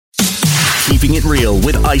Keeping it real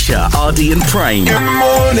with Aishah, RD and Prem. Good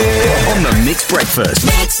morning. On the Mixed Breakfast.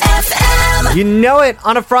 Mix FM. You know it.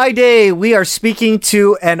 On a Friday, we are speaking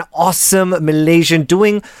to an awesome Malaysian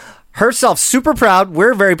doing herself super proud.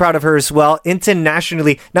 We're very proud of her as well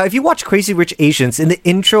internationally. Now, if you watch Crazy Rich Asians, in the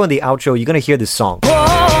intro and the outro, you're going to hear this song.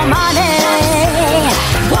 Oh, money,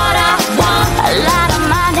 what I want, a lot of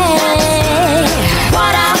money,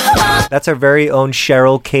 what I want. That's our very own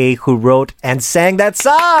Cheryl K who wrote and sang that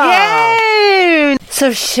song. Yay! So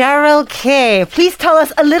Cheryl K, please tell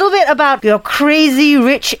us a little bit about your Crazy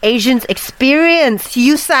Rich Asians experience.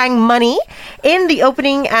 You sang Money in the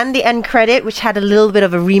opening and the end credit, which had a little bit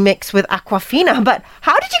of a remix with Aquafina. But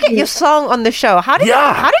how did you get your song on the show? How did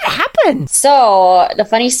it happen? So the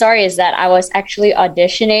funny story is that I was actually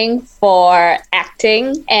auditioning for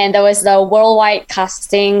acting, and there was the worldwide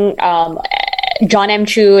casting. John M.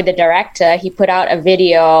 Chu, the director, he put out a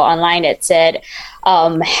video online that said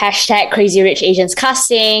hashtag Crazy Rich Asians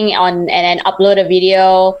casting and then upload a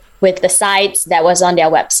video with the sites that was on their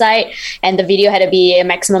website, and the video had to be a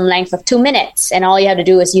maximum length of 2 minutes, and all you have to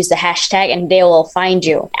do is use the hashtag and they will find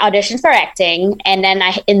you. I auditioned for acting, and then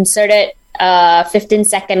I inserted a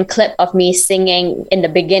 15-second clip of me singing in the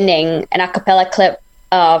beginning, an a cappella clip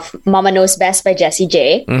of Mama Knows Best by Jessie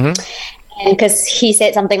J. And because he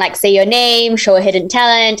said something like, say your name, show a hidden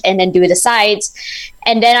talent, and then do the sides.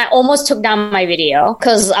 And then I almost took down my video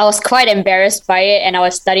because I was quite embarrassed by it. And I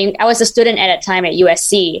was a student at that time at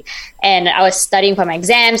USC, and I was studying for my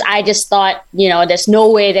exams. I just thought, there's no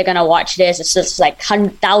way they're going to watch this. It's just like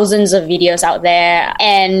thousands of videos out there.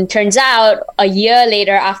 And turns out a year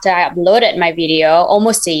later, after I uploaded my video,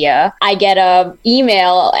 almost a year, I get an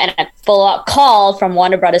email and a follow-up call from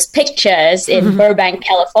Warner Brothers Pictures in Burbank,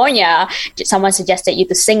 California. Someone suggested you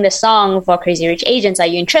to sing the song for Crazy Rich Asians. Are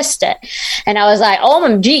you interested? And I was like,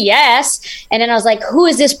 OMG, yes. And then I was like, who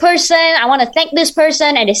is this person? I want to thank this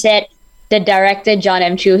person. And they said, the director, John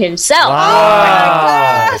M. Chu himself. Oh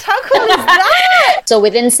my gosh, how cool is that? So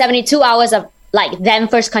within 72 hours of them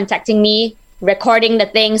first contacting me, recording the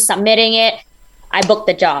thing, submitting it, I booked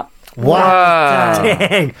the job. Wow.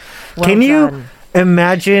 Dang. Well Can you done.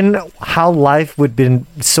 imagine how life would have been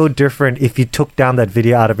so different if you took down that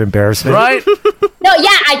video out of embarrassment? Right? No,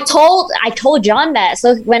 yeah, I told John that.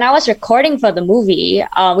 So when I was recording for the movie,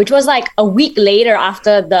 which was like a week later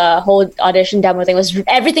after the whole audition demo thing,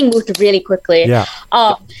 everything moved really quickly. Yeah.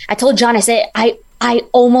 I told John, I said, I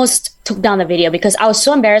almost took down the video because I was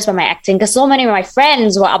so embarrassed by my acting, because so many of my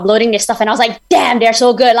friends were uploading their stuff and I was like, damn, they're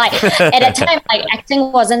so good. At that time,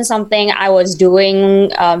 acting wasn't something I was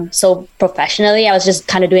doing so professionally. I was just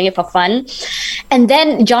kind of doing it for fun. And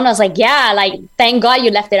then John was like, yeah, thank God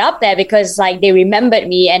you left it up there, because they remembered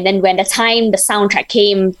me. And then when the soundtrack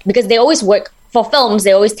came, because they always work for films,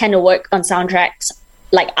 they always tend to work on soundtracks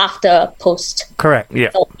after post. Correct. Yeah.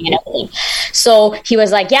 Filming and everything. So he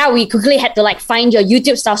was like, yeah, we quickly had to find your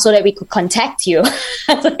YouTube stuff so that we could contact you.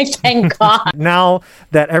 I was like, thank God. Now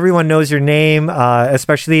that everyone knows your name,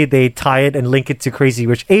 especially they tie it and link it to Crazy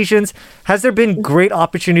Rich Asians, has there been great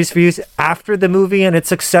opportunities for you after the movie and its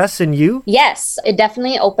success in you? Yes, it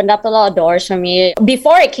definitely opened up a lot of doors for me.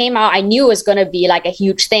 Before it came out, I knew it was going to be a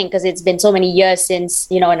huge thing because it's been so many years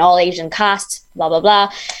since, an all Asian cast, blah, blah,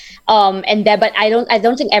 blah. But I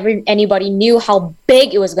don't think anybody knew how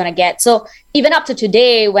big it was going to get. So even up to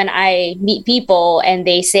today, when I meet people and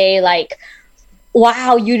they say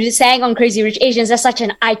wow, you sang on Crazy Rich Asians, that's such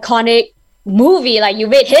an iconic movie, you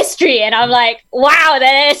made history. And I'm like, wow,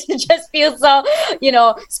 that just feels so,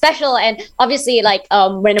 special. And obviously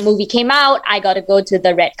when the movie came out, I got to go to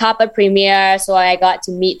the red carpet premiere. So I got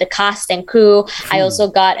to meet the cast and crew. I also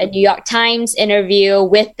got a New York Times interview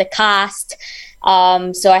with the cast.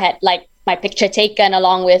 So I had my picture taken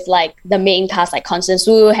along with the main cast, Constance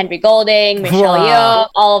Wu, Henry Golding, Michelle Yeoh,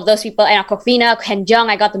 all of those people, and Aquafina, Ken Jeong.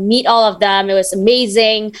 I got to meet all of them. It was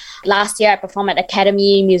amazing. Last year, I performed at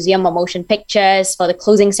Academy Museum of Motion Pictures for the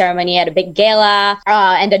closing ceremony at a big gala.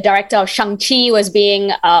 And the director of Shang-Chi was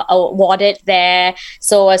being awarded there.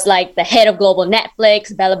 So it was the head of global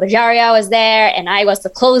Netflix, Bella Bajaria, was there, and I was the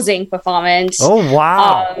closing performance. Oh,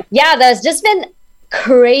 wow. There's just been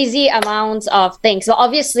crazy amounts of things. So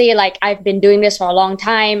obviously I've been doing this for a long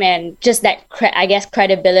time, and just that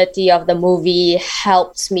credibility of the movie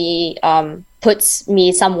helps me, puts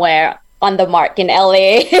me somewhere on the mark in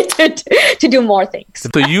LA to do more things.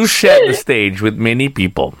 So you shared the stage with many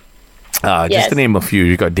people. Just to name a few,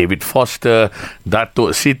 you got David Foster,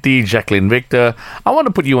 Dato' Siti, Jacqueline Victor. I want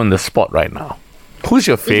to put you on the spot right now. Who's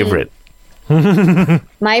your favorite?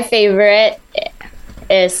 My favorite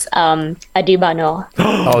is Adibano.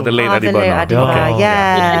 Oh, the late The late Adibano. Adiba. Okay.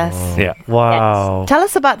 Yes. Yeah. Wow. Tell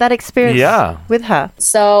us about that experience with her.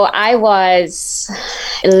 So I was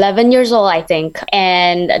 11 years old, I think.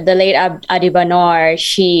 And the late Adibanor,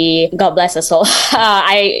 she, God bless her soul.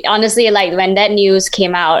 I honestly, like, when that news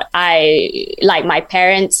came out, like, my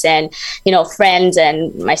parents and, friends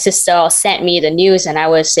and my sister all sent me the news, and I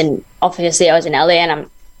was in LA, and I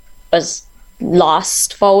was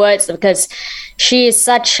lost for words, because she is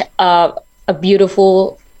such a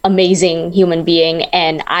beautiful, amazing human being.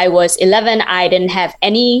 And I was 11. I didn't have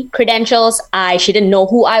any credentials. She didn't know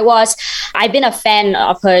who I was. I've been a fan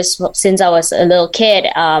of hers since I was a little kid.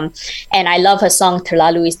 And I love her song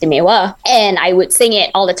Terlalu Istimewa. And I would sing it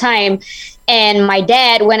all the time. And my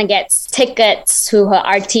dad went and gets tickets to her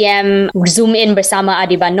RTM Zoom In Bersama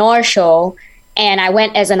Adibanor show. And I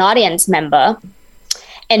went as an audience member.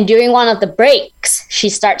 And during one of the breaks, she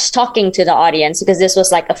starts talking to the audience, because this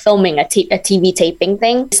was like a TV taping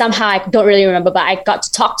thing. Somehow, I don't really remember, but I got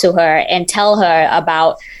to talk to her and tell her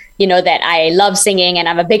about, that I love singing and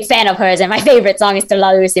I'm a big fan of hers and my favorite song is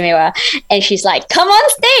Terlalu Istimewa. And she's like, come on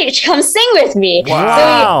stage, come sing with me.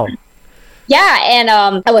 Wow. Yeah, and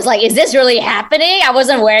I was like, is this really happening? I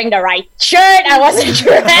wasn't wearing the right shirt. I wasn't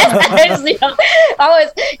dressed.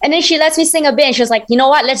 And then she lets me sing a bit, and she was like, you know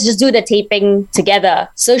what? Let's just do the taping together.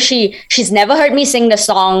 So she's never heard me sing the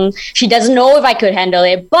song. She doesn't know if I could handle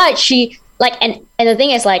it, but she, like, and the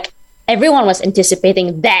thing is, like, everyone was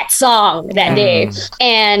anticipating that song that day.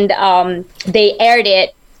 And they aired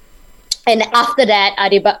it. And after that,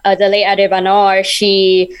 the late Adibanor,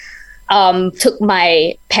 she took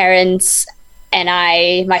my parents and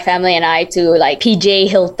my family and I to like PJ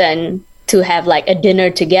Hilton to have like a dinner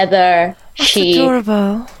together. That's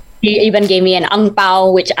adorable. She even gave me an ang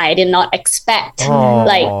pao, which I did not expect. Aww.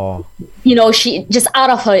 Like, she just out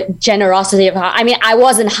of her generosity of heart. I mean, I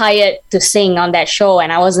wasn't hired to sing on that show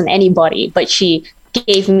and I wasn't anybody, but she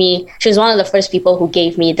was one of the first people who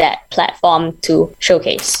gave me that platform to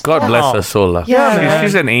showcase. God bless her soul. Yeah,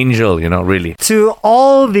 she's an angel, really. To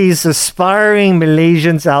all these aspiring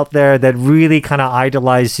Malaysians out there that really kind of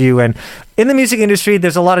idolize you, and in the music industry,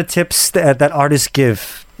 there's a lot of tips that artists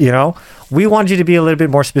give, We want you to be a little bit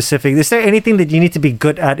more specific. Is there anything that you need to be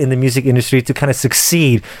good at in the music industry to kind of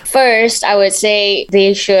succeed? First, I would say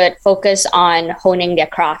they should focus on honing their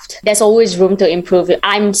craft. There's always room to improve.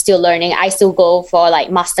 I'm still learning. I still go for like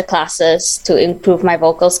master classes to improve my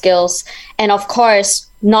vocal skills. And of course,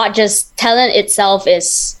 not just talent itself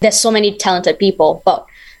there's so many talented people, but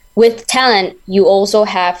with talent, you also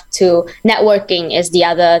have to, networking is the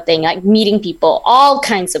other thing, like meeting people, all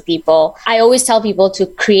kinds of people. I always tell people to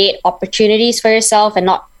create opportunities for yourself and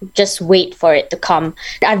not just wait for it to come.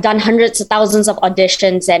 I've done hundreds of thousands of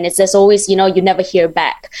auditions and it's just always, you never hear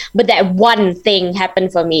back. But that one thing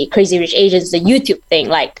happened for me, Crazy Rich Asians, the YouTube thing.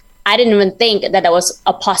 Like, I didn't even think that was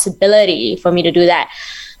a possibility for me to do that.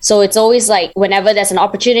 So it's always like whenever there's an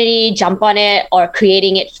opportunity, jump on it or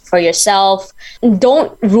creating it for yourself.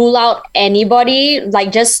 Don't rule out anybody.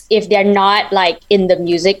 Like just if they're not like in the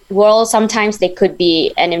music world, sometimes they could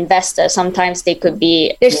be an investor. Sometimes they could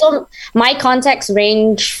be, my contacts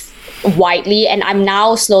range widely and I'm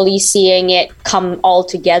now slowly seeing it come all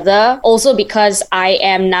together. Also because I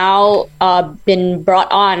am now been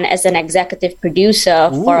brought on as an executive producer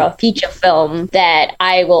for a feature film that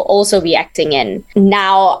I will also be acting in.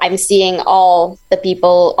 Now I'm seeing all the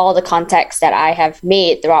people, all the contacts that I have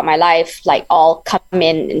made throughout my life, like all come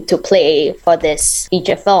into play for this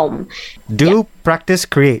feature film. Practice,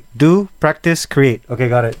 create. Do, practice, create. Okay,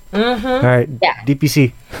 got it. Mm-hmm. All right. Yeah.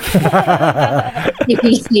 DPC.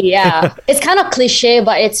 DPC, yeah. It's kind of cliche,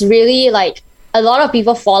 but it's really like a lot of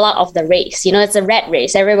people fall out of the race. It's a rat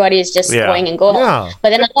race. Everybody is just going and going. Yeah.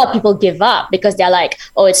 But then a lot of people give up because they're like,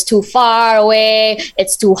 oh, it's too far away.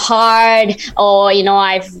 It's too hard. Or,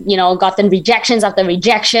 I've, gotten rejections after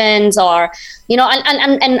rejections or,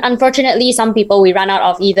 and unfortunately, some people, we run out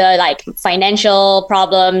of either like financial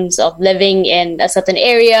problems of living in a certain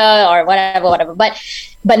area or whatever.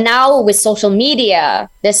 But now with social media,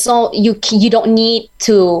 there's you don't need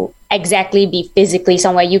to exactly be physically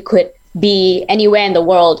somewhere. You could be anywhere in the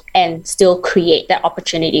world and still create that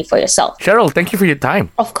opportunity for yourself. Cheryl, thank you for your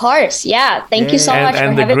time. Of course, yeah. Thank you so much for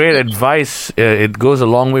having me. And the great advice, it goes a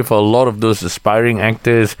long way for a lot of those aspiring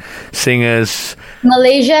actors, singers.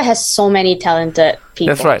 Malaysia has so many talented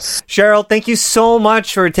people. That's right. Cheryl, thank you so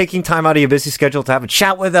much for taking time out of your busy schedule to have a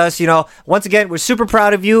chat with us. You know, once again, we're super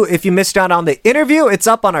proud of you. If you missed out on the interview, it's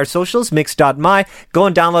up on our socials, mix.my. Go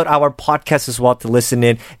and download our podcast as well to listen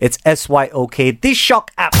in. It's SYOK, the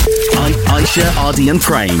Shock app. Aishah, Ardy and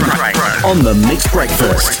Prem on the Mixed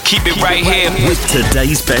Breakfast. Keep it right here With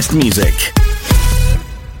today's best music.